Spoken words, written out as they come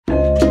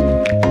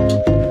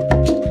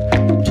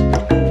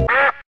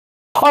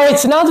Alright,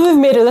 so now that we've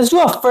made it, let's do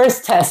our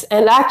first test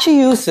and actually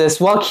use this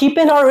while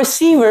keeping our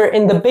receiver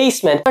in the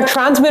basement, our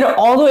transmitter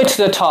all the way to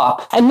the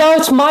top. And now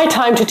it's my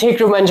time to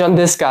take revenge on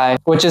this guy,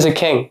 which is a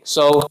king.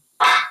 So,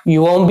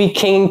 you won't be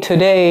king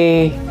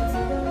today.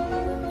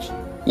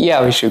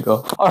 Yeah, we should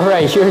go.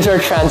 Alright, here's our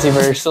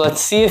transceiver, so let's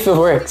see if it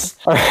works.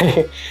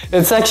 Alright,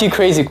 it's actually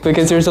crazy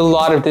because there's a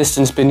lot of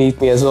distance beneath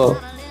me as well.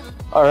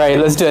 Alright,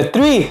 let's do it.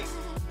 3,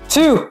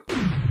 2,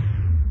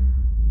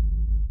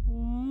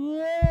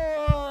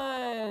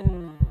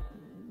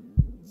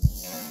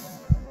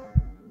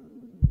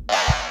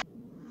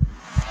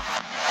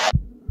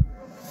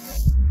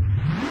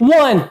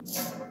 1.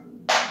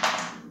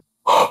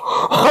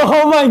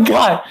 Oh my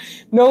god,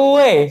 no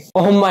way.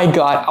 Oh my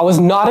god, I was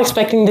not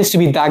expecting this to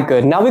be that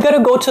good. Now we gotta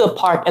go to the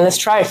park and let's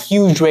try a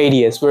huge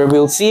radius where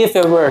we'll see if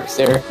it works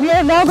there. We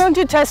are now going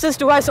to test this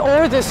device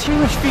over this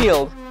huge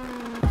field.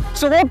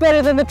 So what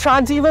better than the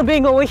transceiver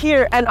being over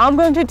here, and I'm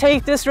going to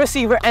take this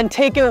receiver and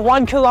take it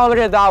 1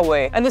 kilometer that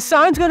way. And the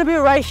sound's going to be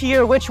right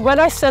here, which when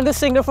I send the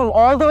signal from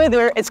all the way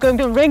there, it's going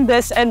to ring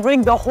this and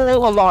ring the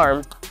whole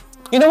alarm.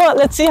 You know what?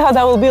 Let's see how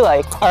that will be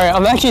like. Alright,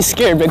 I'm actually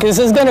scared because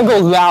it's gonna go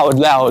loud.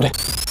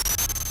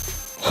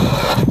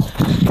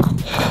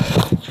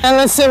 And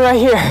let's sit right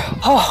here.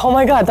 Oh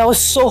my god, that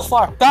was so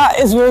far. That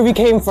is where we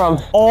came from.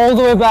 All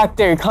the way back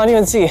there, you can't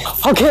even see.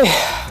 Okay.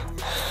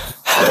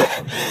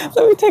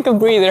 Let me take a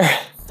breather.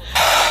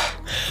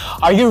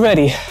 Are you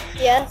ready?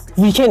 Yes.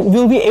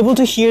 We'll be able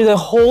to hear the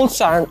whole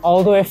sound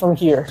all the way from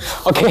here.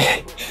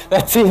 Okay,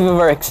 let's see if it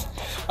works.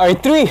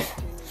 Alright, 3,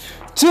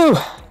 2,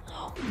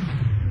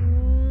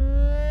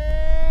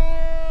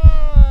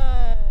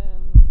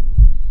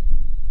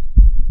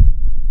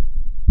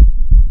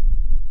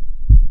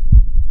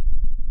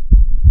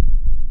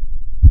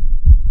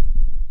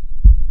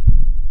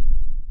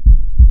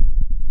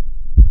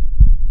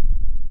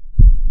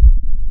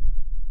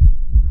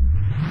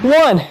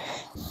 1.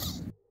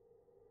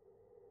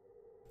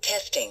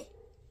 Testing.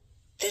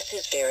 This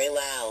is very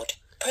loud.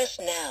 Press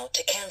now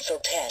to cancel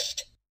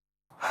test.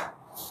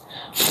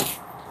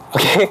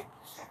 Okay,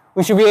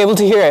 we should be able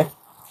to hear it.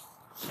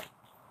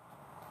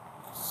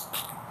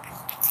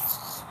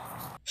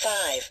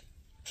 5,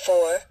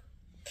 4,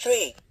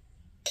 3,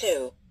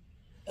 2,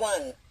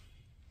 1.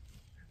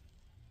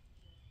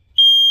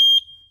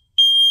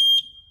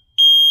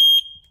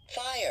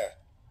 Fire.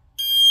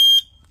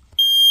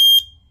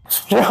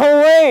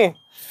 No way!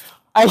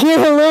 I hear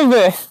it a little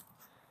bit.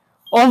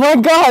 Oh my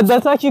god,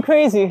 that's actually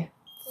crazy.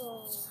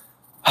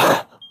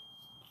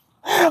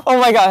 Oh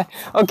my god.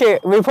 Okay,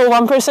 we put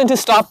 1% to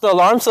stop the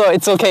alarm, so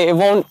it's okay. It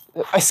won't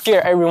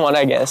scare everyone,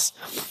 I guess.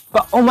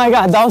 But oh my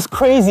god, that was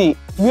crazy.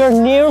 We are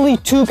nearly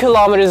 2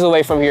 kilometers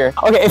away from here.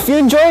 Okay, if you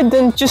enjoyed,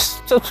 then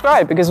just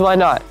subscribe, because why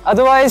not?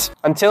 Otherwise,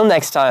 until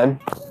next time.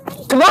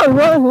 Come on,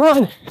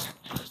 run!